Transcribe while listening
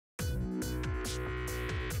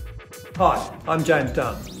Hi, I'm James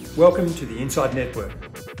Dunn. Welcome to the Inside Network.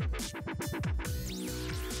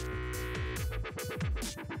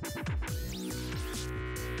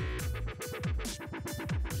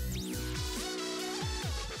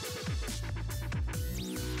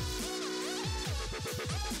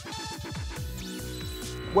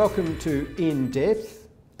 Welcome to INDepth.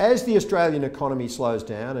 As the Australian economy slows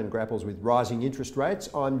down and grapples with rising interest rates,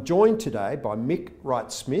 I'm joined today by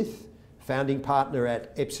Mick-Wright Smith, founding partner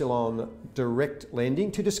at Epsilon Direct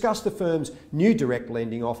Lending, to discuss the firm's new direct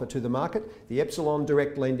lending offer to the market, the Epsilon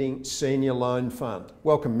Direct Lending Senior Loan Fund.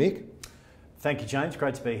 Welcome, Mick. Thank you, James.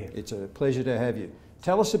 Great to be here. It's a pleasure to have you.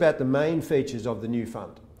 Tell us about the main features of the new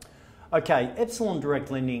fund. Okay, Epsilon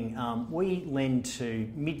Direct Lending, we lend to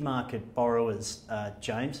mid-market borrowers,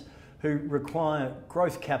 James, who require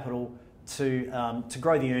growth capital to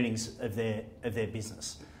grow the earnings of their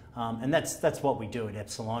business. And that's what we do at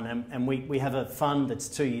Epsilon. And we have a fund that's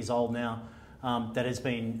 2 years old now that has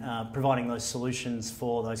been providing those solutions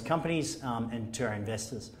for those companies and to our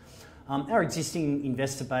investors. Our existing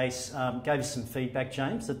investor base gave us some feedback,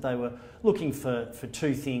 James, that they were looking for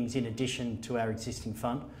two things in addition to our existing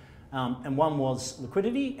fund. And one was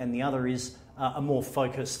liquidity, and the other is a more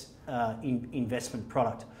focused investment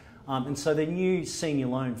product. And so the new senior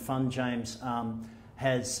loan fund, James,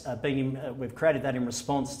 we've created that in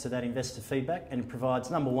response to that investor feedback, and it provides,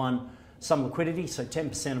 number one, some liquidity. So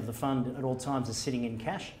 10% of the fund at all times is sitting in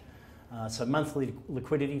cash. So monthly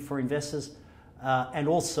liquidity for investors. And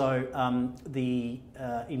also the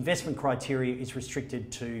investment criteria is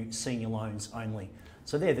restricted to senior loans only.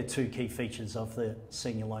 So they're the two key features of the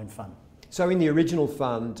senior loan fund. So in the original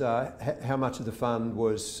fund, how much of the fund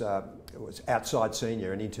was outside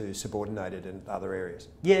senior and into subordinated and other areas?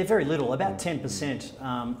 Yeah, very little. About 10%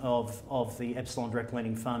 of the Epsilon Direct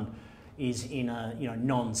Lending Fund is in a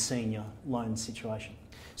non-senior loan situation.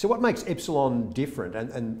 So what makes Epsilon different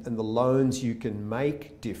and the loans you can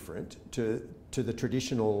make different to the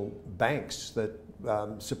traditional banks that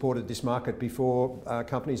supported this market before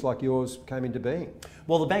companies like yours came into being?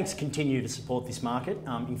 Well, the banks continue to support this market.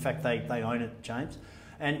 In fact, they own it, James.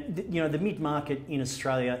 And the mid-market in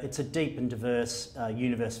Australia, it's a deep and diverse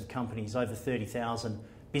universe of companies. Over 30,000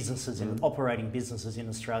 businesses and operating businesses in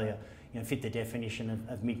Australia fit the definition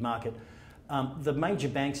of mid-market. The major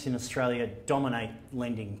banks in Australia dominate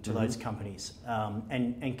lending to those companies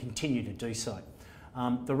and continue to do so.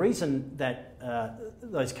 The reason that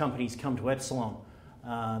those companies come to Epsilon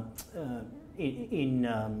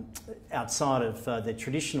outside of their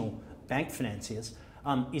traditional bank financiers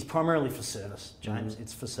is primarily for service, James.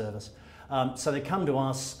 It's for service. So they come to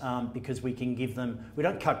us because we can give them, we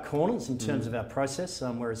don't cut corners in terms of our process.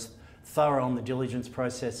 We're as thorough on the diligence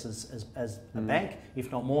process as a bank,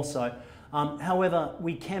 if not more so. However,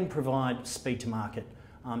 we can provide speed to market.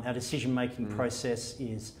 Our decision-making process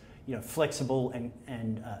is flexible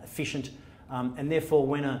and efficient. And therefore,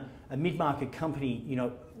 when a mid-market company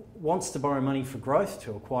wants to borrow money for growth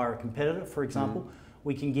to acquire a competitor, for example,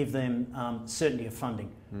 we can give them certainty of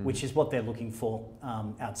funding, which is what they're looking for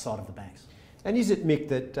outside of the banks. And is it, Mick,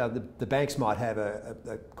 that the banks might have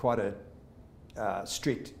quite a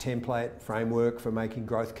strict template framework for making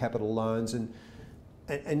growth capital loans, and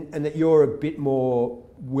that you're a bit more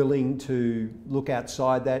willing to look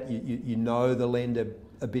outside that? You know the lender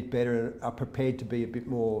a bit better and are prepared to be a bit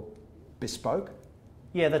more bespoke?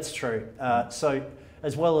 Yeah, that's true. So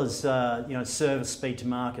as well as service, speed to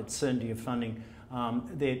market, certainty of funding,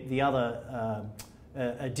 the other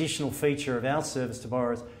additional feature of our service to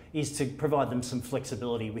borrowers is to provide them some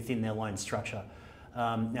flexibility within their loan structure.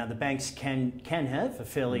 Now, the banks can have a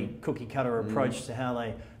fairly cookie-cutter approach to how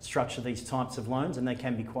they structure these types of loans, and they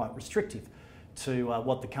can be quite restrictive to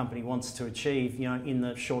what the company wants to achieve in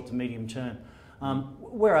the short to medium term.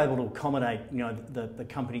 We're able to accommodate the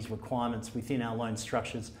company's requirements within our loan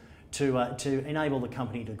structures to enable the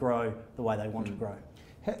company to grow the way they want to grow.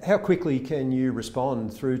 How quickly can you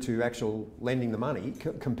respond through to actual lending the money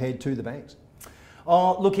compared to the banks?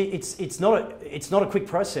 Oh, look, it's not a quick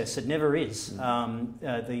process. It never is.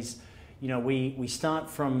 We start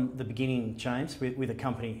from the beginning, James, with a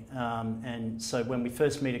company, and so when we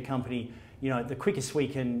first meet a company, the quickest we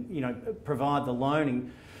can provide the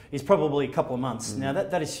loaning is probably a couple of months. Now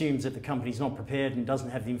that assumes that the company's not prepared and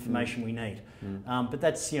doesn't have the information we need. But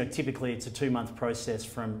that's typically it's a 2-month process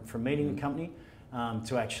from meeting the company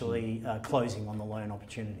to actually closing on the loan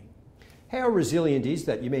opportunity. How resilient is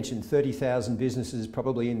that? You mentioned 30,000 businesses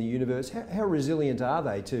probably in the universe. How resilient are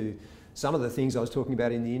they to some of the things I was talking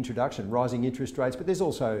about in the introduction, rising interest rates, but there's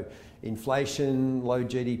also inflation, low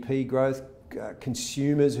GDP growth.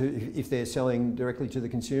 consumers, who, if they're selling directly to the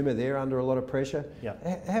consumer, they're under a lot of pressure. Yeah.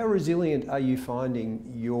 How resilient are you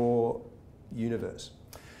finding your universe?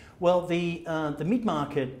 Well, the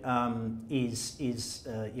mid-market is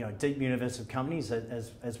a deep universe of companies,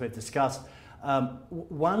 as we've discussed.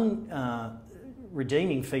 One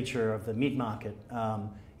redeeming feature of the mid-market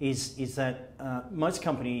is that most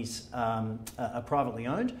companies are privately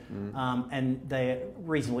owned, and they're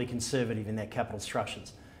reasonably conservative in their capital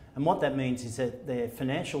structures. And what that means is that their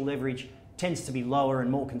financial leverage tends to be lower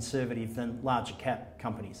and more conservative than larger cap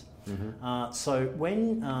companies. So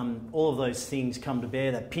when all of those things come to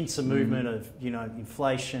bear, that pincer movement of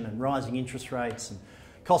inflation and rising interest rates and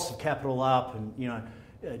cost of capital up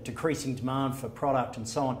and decreasing demand for product and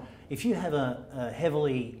so on, if you have a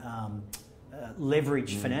heavily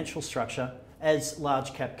leveraged financial structure, as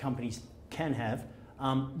large cap companies can have,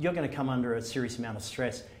 you're going to come under a serious amount of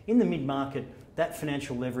stress. In the mid-market, that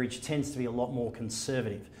financial leverage tends to be a lot more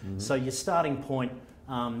conservative. So your starting point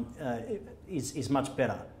is much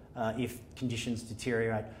better if conditions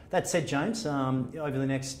deteriorate. That said, James, over the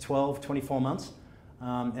next 12, 24 months,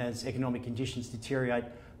 as economic conditions deteriorate,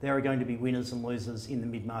 there are going to be winners and losers in the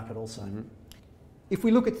mid-market also. If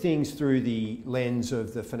we look at things through the lens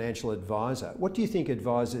of the financial advisor, what do you think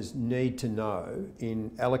advisors need to know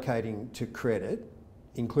in allocating to credit,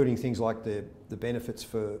 including things like the benefits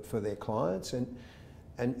for their clients,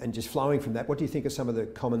 and just flowing from that, what do you think are some of the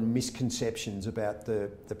common misconceptions about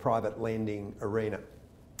the private lending arena?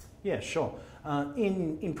 Yeah, sure.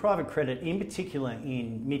 In private credit, in particular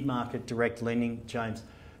in mid-market direct lending, James,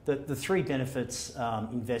 the three benefits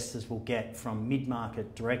investors will get from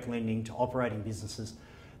mid-market direct lending to operating businesses,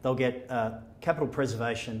 they'll get capital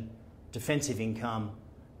preservation, defensive income,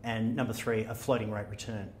 and number three, a floating rate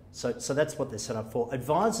return. So that's what they're set up for.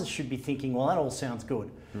 Advisors should be thinking, well, that all sounds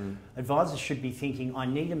good. Advisors should be thinking, I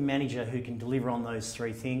need a manager who can deliver on those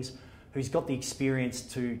three things, who's got the experience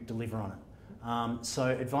to deliver on it. So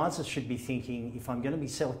advisors should be thinking, if I'm going to be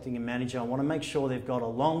selecting a manager, I want to make sure they've got a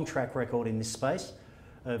long track record in this space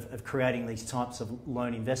of creating these types of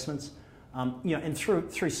loan investments, and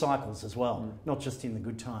through cycles as well, not just in the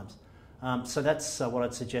good times. So that's what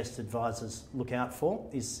I'd suggest advisors look out for,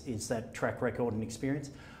 is that track record and experience.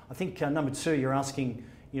 I think number two, you're asking,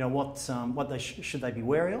 what they should they be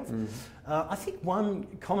wary of? I think one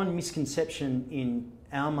common misconception in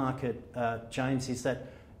our market, James, is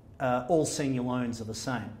that all senior loans are the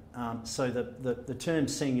same. So the term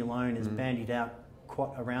senior loan is bandied out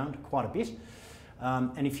quite a bit.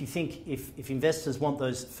 And if you think, if investors want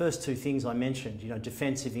those first two things I mentioned,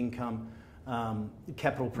 defensive income,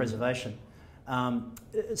 capital preservation,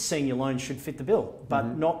 senior loans should fit the bill,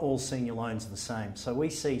 but not all senior loans are the same. So we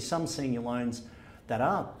see some senior loans that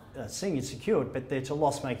are senior secured, but they're to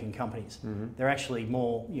loss-making companies. They're actually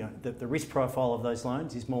more, the risk profile of those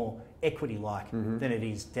loans is more equity-like than it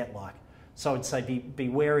is debt-like. So I'd say be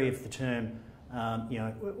wary of the term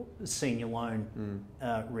senior loan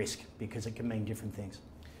risk, because it can mean different things.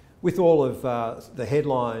 With all of the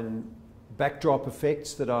headline backdrop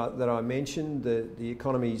effects that I mentioned, the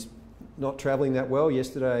economy's not travelling that well.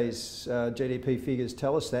 Yesterday's GDP figures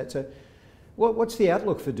tell us that. So what's the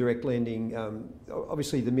outlook for direct lending?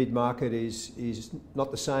 Obviously the mid-market is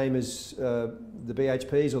not the same as the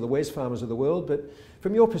BHPs or the Wesfarmers of the world, but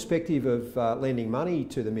from your perspective of lending money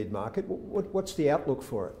to the mid-market, what's the outlook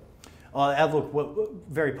for it? Outlook,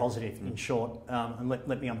 very positive, in short, and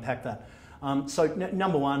let me unpack that. So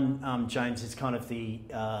number one, James, is kind of the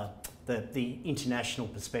international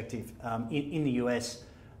perspective. In the US,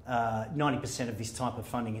 90% of this type of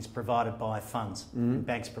funding is provided by funds.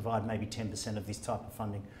 Banks provide maybe 10% of this type of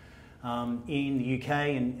funding. In the UK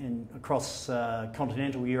and across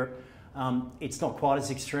continental Europe, it's not quite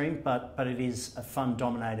as extreme, but it is a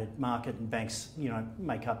fund-dominated market, and banks,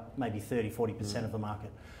 make up maybe 30-40% of the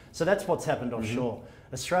market. So that's what's happened offshore.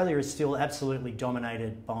 Australia is still absolutely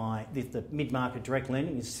dominated by the mid-market direct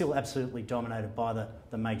lending is still absolutely dominated by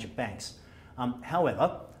the major banks.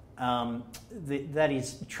 However, that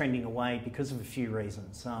is trending away because of a few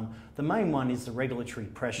reasons. The main one is the regulatory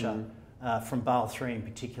pressure from Basel III in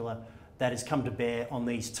particular that has come to bear on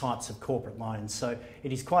these types of corporate loans. So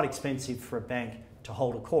it is quite expensive for a bank to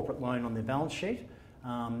hold a corporate loan on their balance sheet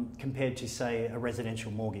compared to, say, a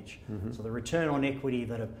residential mortgage. So the return on equity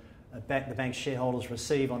that the bank's shareholders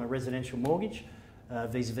receive on a residential mortgage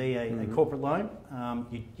vis-a-vis a corporate loan,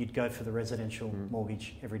 you'd go for the residential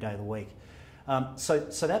mortgage every day of the week.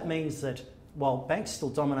 So that means that while banks still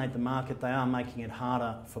dominate the market, they are making it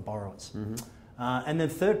harder for borrowers. And then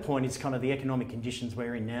third point is kind of the economic conditions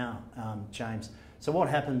we're in now, James. So what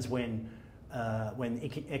happens when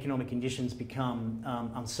economic conditions become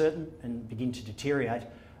uncertain and begin to deteriorate,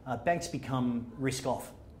 banks become risk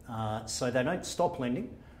off. So they don't stop lending,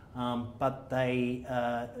 but they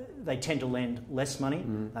tend to lend less money.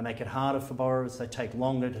 They make it harder for borrowers. They take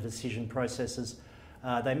longer to decision processes.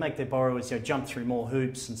 They make their borrowers jump through more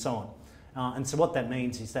hoops and so on. And so what that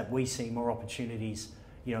means is that we see more opportunities,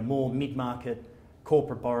 more mid-market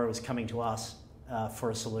corporate borrowers coming to us for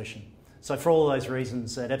a solution. So for all those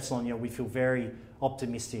reasons, at Epsilon, we feel very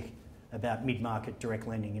optimistic about mid-market direct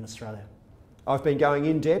lending in Australia. I've been going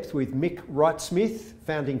in depth with Mick-Wright Smith,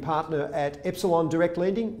 founding partner at Epsilon Direct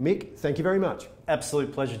Lending. Mick, thank you very much.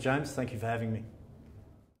 Absolute pleasure, James. Thank you for having me.